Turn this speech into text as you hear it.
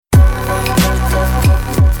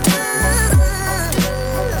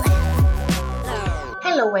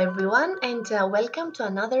Hello, everyone, and welcome to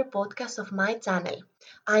another podcast of my channel.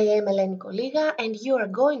 I am Eleni Koliga, and you are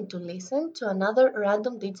going to listen to another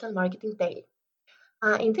random digital marketing tale.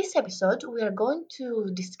 In this episode, we are going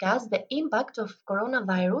to discuss the impact of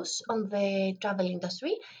coronavirus on the travel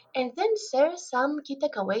industry and then share some key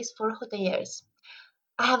takeaways for hoteliers.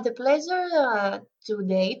 I have the pleasure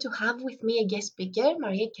today to have with me a guest speaker,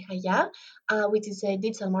 Maria Kehaya, which is a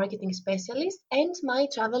digital marketing specialist and my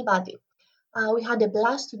travel buddy. We had a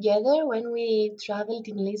blast together when we traveled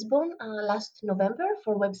in Lisbon last November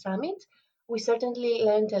for Web Summit. We certainly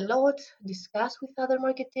learned a lot, discussed with other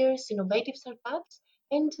marketers, innovative startups,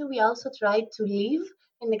 and we also tried to live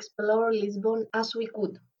and explore Lisbon as we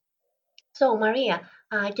could. So, Maria,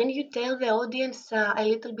 can you tell the audience a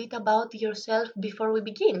little bit about yourself before we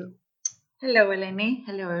begin? Hello, Eleni.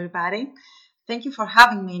 Hello, everybody. Thank you for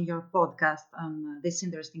having me in your podcast on this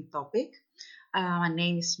interesting topic. My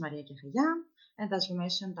name is Maria Kefeya, and as you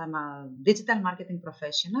mentioned, I'm a digital marketing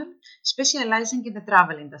professional specializing in the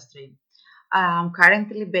travel industry. I'm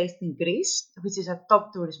currently based in Greece, which is a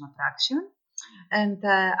top tourism attraction, and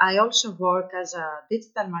I also work as a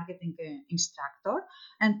digital marketing instructor.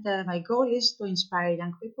 And my goal is to inspire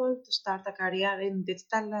young people to start a career in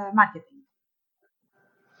digital marketing.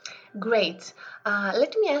 Great.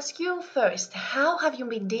 Let me ask you first, how have you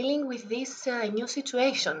been dealing with this new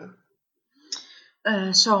situation?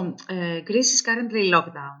 Greece is currently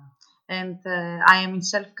locked down, and I am in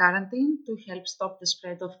self quarantine to help stop the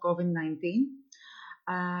spread of COVID 19.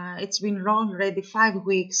 It's been already 5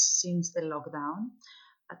 weeks since the lockdown.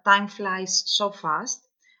 Time flies so fast,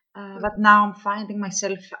 but now I'm finding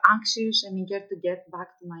myself anxious and eager to get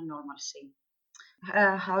back to my normalcy.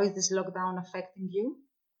 How is this lockdown affecting you?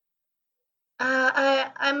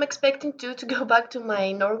 I'm expecting to go back to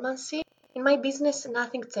my normalcy. In my business,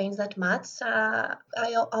 nothing changed that much.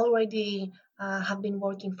 Already have been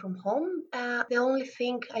working from home. The only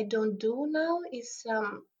thing I don't do now is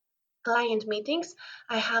client meetings.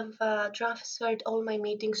 I have transferred all my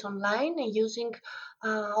meetings online and using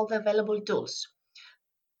all the available tools.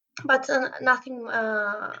 But nothing.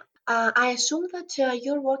 I assume that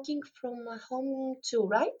you're working from home too,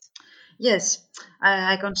 right? Yes,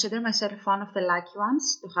 I consider myself one of the lucky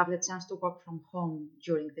ones to have the chance to work from home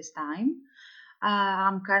during this time.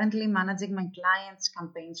 I'm currently managing my clients'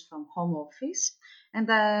 campaigns from home office, and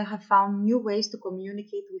I have found new ways to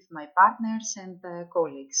communicate with my partners and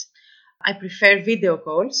colleagues. I prefer video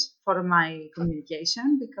calls for my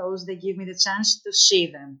communication because they give me the chance to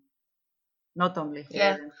see them, not only hear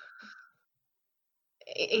Yeah, them.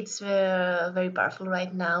 it's very powerful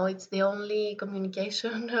right now. It's the only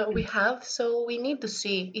communication we have, so we need to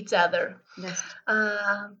see each other. Yes.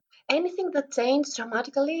 Uh, Anything that changed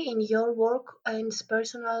dramatically in your work and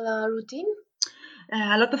personal routine?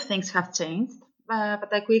 A lot of things have changed,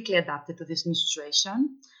 but I quickly adapted to this new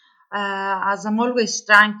situation. As I'm always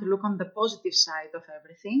trying to look on the positive side of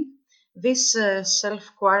everything, this self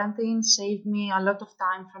quarantine saved me a lot of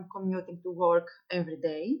time from commuting to work every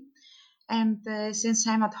day. And since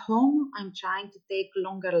I'm at home, I'm trying to take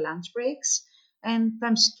longer lunch breaks and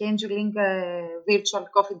I'm scheduling virtual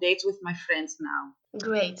coffee dates with my friends now.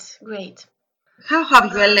 Great, great. How have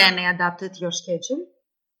you, Uh, Elena, adapted your schedule?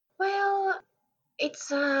 well, it's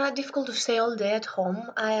difficult to stay all day at home.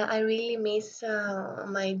 I really miss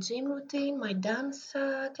my gym routine, my dance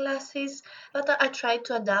classes, but I try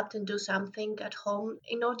to adapt and do something at home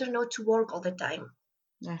in order not to work all the time.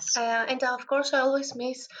 Yes. And of course, I always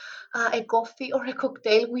miss a coffee or a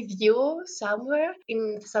cocktail with you somewhere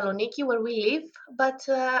in Thessaloniki where we live, but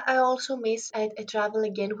I also miss a travel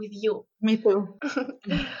again with you. Me too.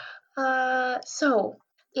 So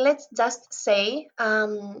let's just say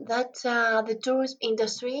that the tourism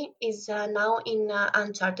industry is now in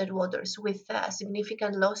uncharted waters with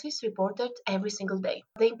significant losses reported every single day.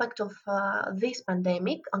 The impact of this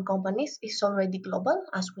pandemic on companies is already global,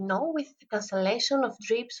 as we know, with the cancellation of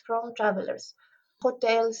trips from travelers.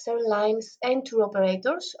 Hotels, airlines, and tour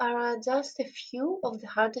operators are just a few of the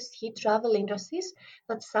hardest hit travel industries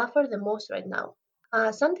that suffer the most right now.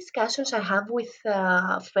 Some discussions I have with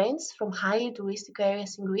friends from highly touristic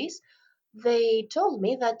areas in Greece, they told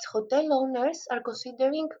me that hotel owners are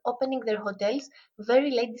considering opening their hotels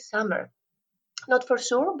very late this summer. Not for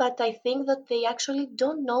sure, but I think that they actually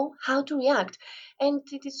don't know how to react, and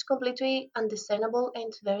it is completely understandable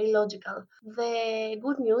and very logical. The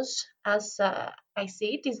good news, as I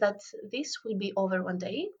see it, is that this will be over one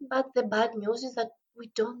day, but the bad news is that we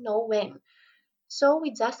don't know when. So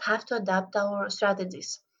we just have to adapt our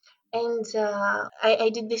strategies. And I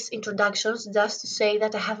did these introductions just to say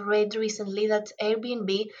that I have read recently that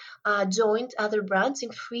Airbnb joined other brands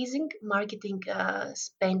in freezing marketing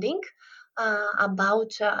spending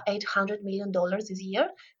about $800 million this year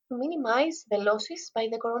to minimize the losses by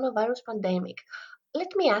the coronavirus pandemic.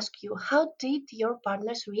 Let me ask you, how did your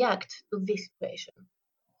partners react to this situation?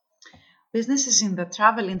 Businesses in the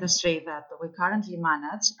travel industry that we currently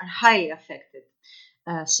manage are highly affected.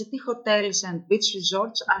 City hotels and beach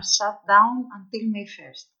resorts are shut down until May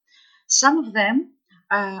 1st. Some of them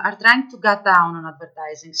are trying to cut down on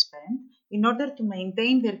advertising spend in order to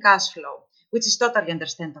maintain their cash flow, which is totally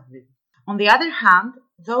understandable. On the other hand,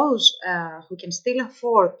 those who can still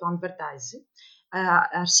afford to advertise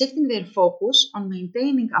are shifting their focus on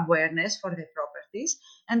maintaining awareness for their properties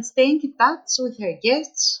and staying in touch with their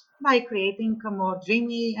guests by creating a more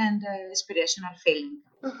dreamy and inspirational feeling.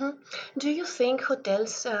 Mhm. Do you think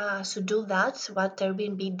hotels should do that, what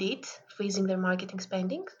Airbnb did, freezing their marketing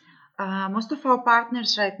spending? Most of our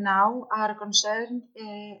partners right now are concerned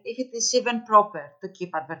if it is even proper to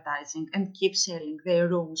keep advertising and keep selling their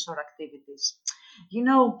rooms or activities. You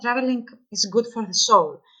know, traveling is good for the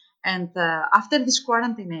soul, and after this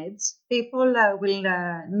quarantine ends, people will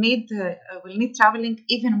need traveling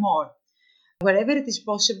even more. Wherever it is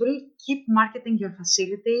possible, keep marketing your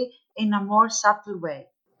facility in a more subtle way.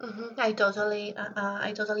 I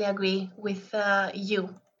totally agree with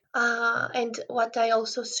you. And what I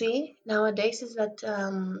also see nowadays is that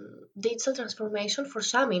digital transformation for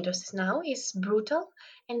some industries now is brutal,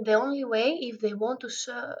 and the only way if they want to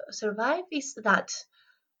survive is that.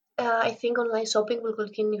 I think online shopping will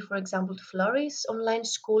continue, for example, to flourish. Online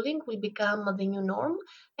schooling will become the new norm,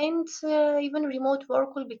 and even remote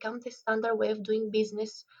work will become the standard way of doing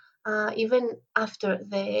business, even after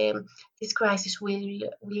this crisis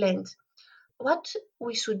will end. What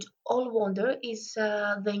we should all wonder is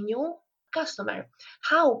the new customer,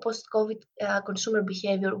 how post-COVID consumer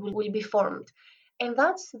behavior will be formed. And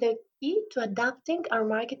that's the key to adapting our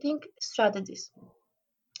marketing strategies.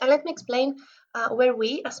 And let me explain where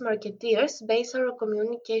we, as marketeers, base our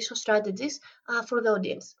communication strategies for the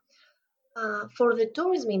audience. For the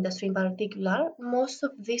tourism industry in particular, most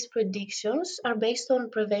of these predictions are based on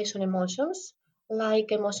prevention emotions,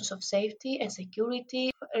 like emotions of safety and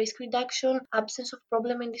security, risk reduction, absence of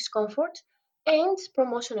problem and discomfort, and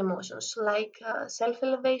promotion emotions, like self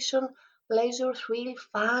elevation, pleasure, thrill,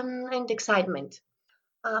 fun, and excitement.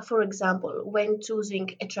 For example, when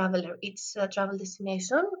choosing a traveler, its travel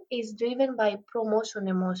destination is driven by promotion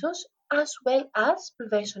emotions as well as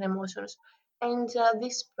prevention emotions. And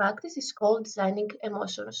this practice is called designing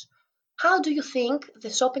emotions. How do you think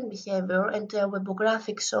the shopping behavior and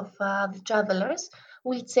webographics of the travelers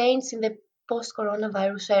will change in the post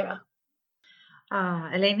coronavirus era?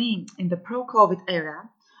 Eleni, in the pro-COVID era,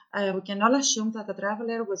 we can all assume that the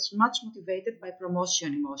traveler was much motivated by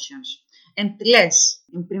promotion emotions and less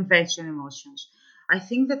in prevention emotions. I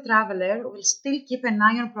think the traveler will still keep an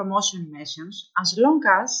eye on promotion emotions as long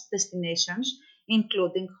as destinations,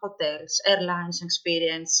 including hotels, airlines,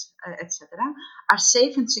 experience, etc., are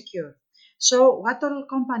safe and secure. So, what all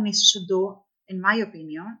companies should do, in my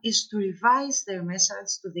opinion, is to revise their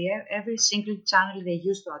message to the every single channel they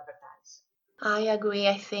use to advertise. I agree.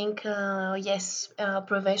 I think, yes,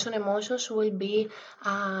 prevention emotions will be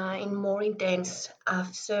in more intense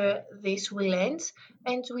after this will end,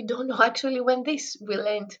 and we don't know actually when this will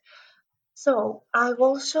end. So, I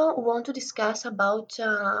also want to discuss about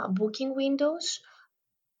booking windows.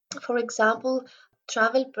 For example,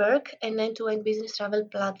 TravelPerk, an end-to-end business travel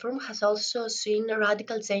platform, has also seen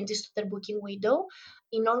radical changes to their booking window.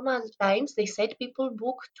 In normal times, they said people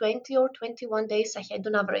book 20 or 21 days ahead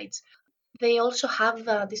on average. They also have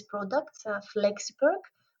this product, FlexiPerk,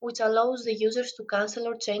 which allows the users to cancel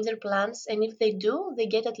or change their plans, and if they do, they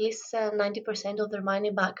get at least 90% of their money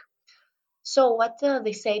back. So what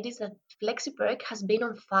they said is that FlexiPerk has been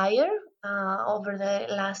on fire over the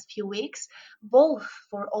last few weeks, both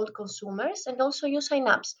for old consumers and also new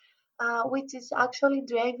signups, which is actually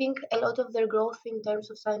driving a lot of their growth in terms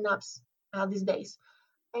of signups these days.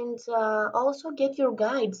 And also, Get Your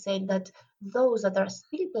Guide said that those that are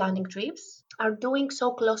still planning trips are doing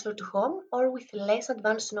so closer to home or with less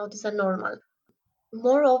advance notice than normal.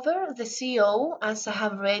 Moreover, the CEO, as I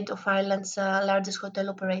have read, of Ireland's largest hotel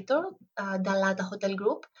operator, Dalata Hotel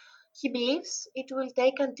Group, he believes it will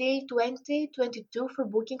take until 2022 for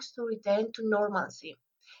bookings to return to normalcy.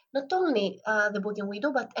 not only the booking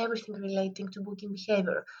window, but everything relating to booking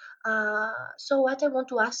behavior. So what I want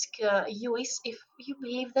to ask you is if you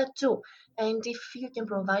believe that too, and if you can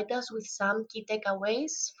provide us with some key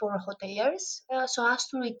takeaways for hoteliers so as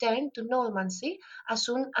to return to normalcy as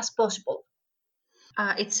soon as possible.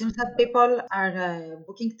 It seems that people are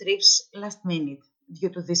booking trips last minute due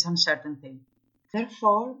to this uncertainty.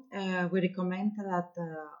 Therefore, we recommend that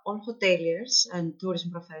all hoteliers and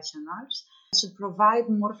tourism professionals should provide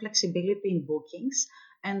more flexibility in bookings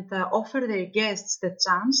and offer their guests the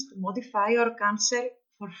chance to modify or cancel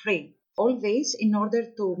for free. All this in order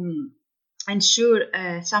to ensure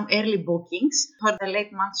some early bookings for the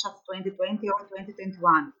late months of 2020 or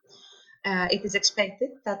 2021. It is expected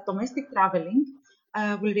that domestic traveling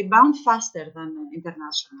will rebound faster than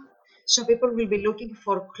international. So people will be looking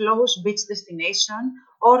for close beach destination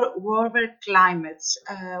or warmer climates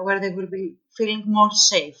where they will be feeling more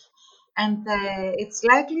safe. And it's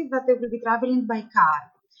likely that they will be traveling by car.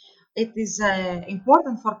 It is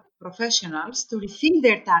important for professionals to rethink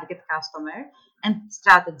their target customer and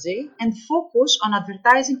strategy and focus on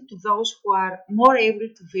advertising to those who are more able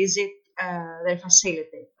to visit their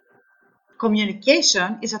facility.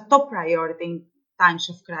 Communication is a top priority in times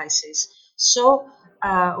of crisis. So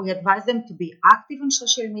we advise them to be active on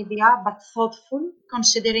social media but thoughtful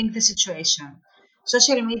considering the situation.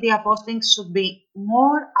 Social media postings should be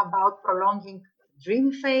more about prolonging the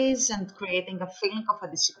dream phase and creating a feeling of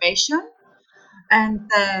anticipation. And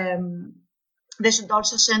they should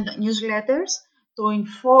also send newsletters to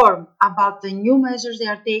inform about the new measures they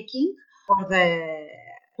are taking for the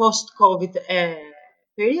post-COVID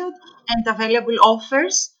period and available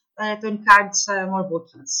offers to encourage more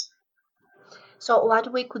bookings. So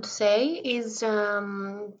what we could say is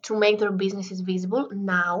to make their businesses visible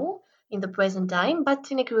now in the present time,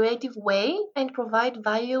 but in a creative way and provide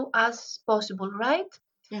value as possible, right?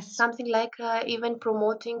 Yes. Something like even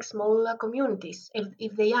promoting small communities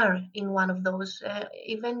if they are in one of those,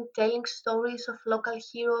 even telling stories of local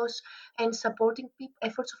heroes and supporting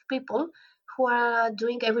efforts of people who are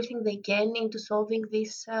doing everything they can into solving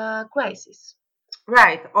this crisis.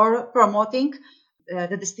 Right, or promoting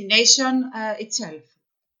the destination itself,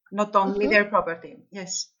 not only Mhm. their property.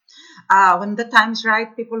 Yes. When the time is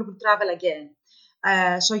right, people will travel again.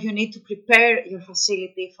 So you need to prepare your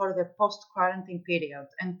facility for the post-quarantine period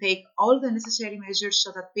and take all the necessary measures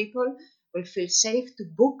so that people will feel safe to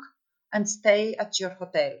book and stay at your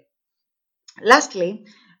hotel. Lastly,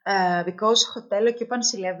 because hotel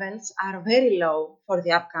occupancy levels are very low for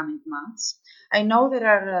the upcoming months, I know there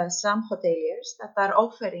are some hoteliers that are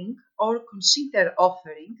offering or consider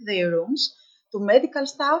offering their rooms to medical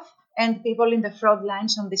staff and people in the front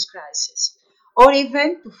lines on this crisis, or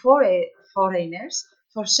even to foreigners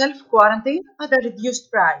for self-quarantine at a reduced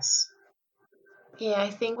price. Yeah, I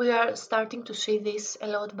think we are starting to see this a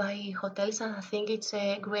lot by hotels, and I think it's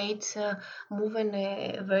a great move and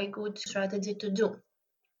a very good strategy to do.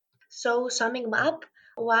 So, summing up,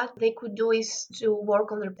 what they could do is to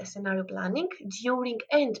work on their scenario planning during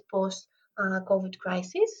and post COVID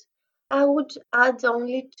crisis. I would add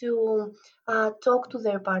only to talk to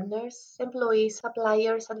their partners, employees,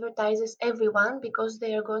 suppliers, advertisers, everyone, because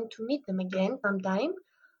they are going to need them again sometime.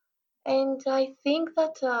 And I think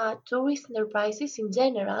that tourist enterprises in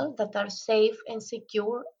general that are safe and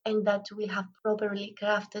secure and that will have properly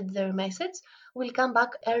crafted their message will come back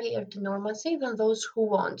earlier to normalcy than those who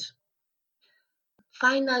won't.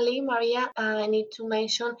 Finally, Maria, I need to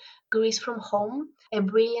mention Greece from Home, a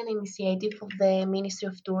brilliant initiative of the Ministry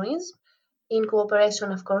of Tourism, in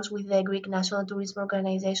cooperation, of course, with the Greek National Tourism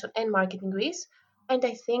Organization and Marketing Greece. And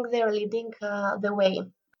I think they're leading the way.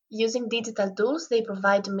 Using digital tools, they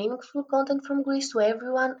provide meaningful content from Greece to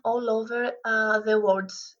everyone all over the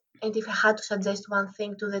world. And if I had to suggest one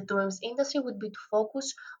thing to the tourism industry, would be to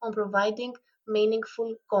focus on providing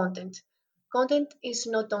meaningful content. Content is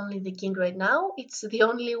not only the king right now; it's the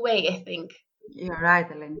only way, I think. You're right,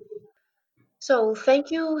 Ellen. So,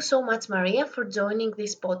 thank you so much, Maria, for joining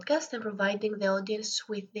this podcast and providing the audience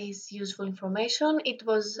with this useful information. It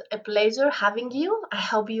was a pleasure having you. I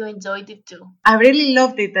hope you enjoyed it too. I really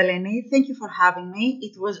loved it, Eleni. Thank you for having me.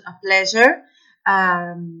 It was a pleasure.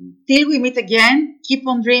 Till we meet again, keep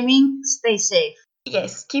on dreaming, stay safe.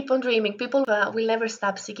 Yes, keep on dreaming. People will never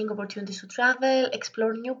stop seeking opportunities to travel,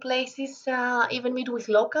 explore new places, even meet with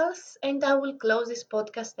locals. And I will close this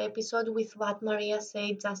podcast episode with what Maria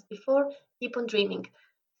said just before: keep on dreaming.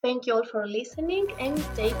 Thank you all for listening and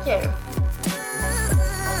take care.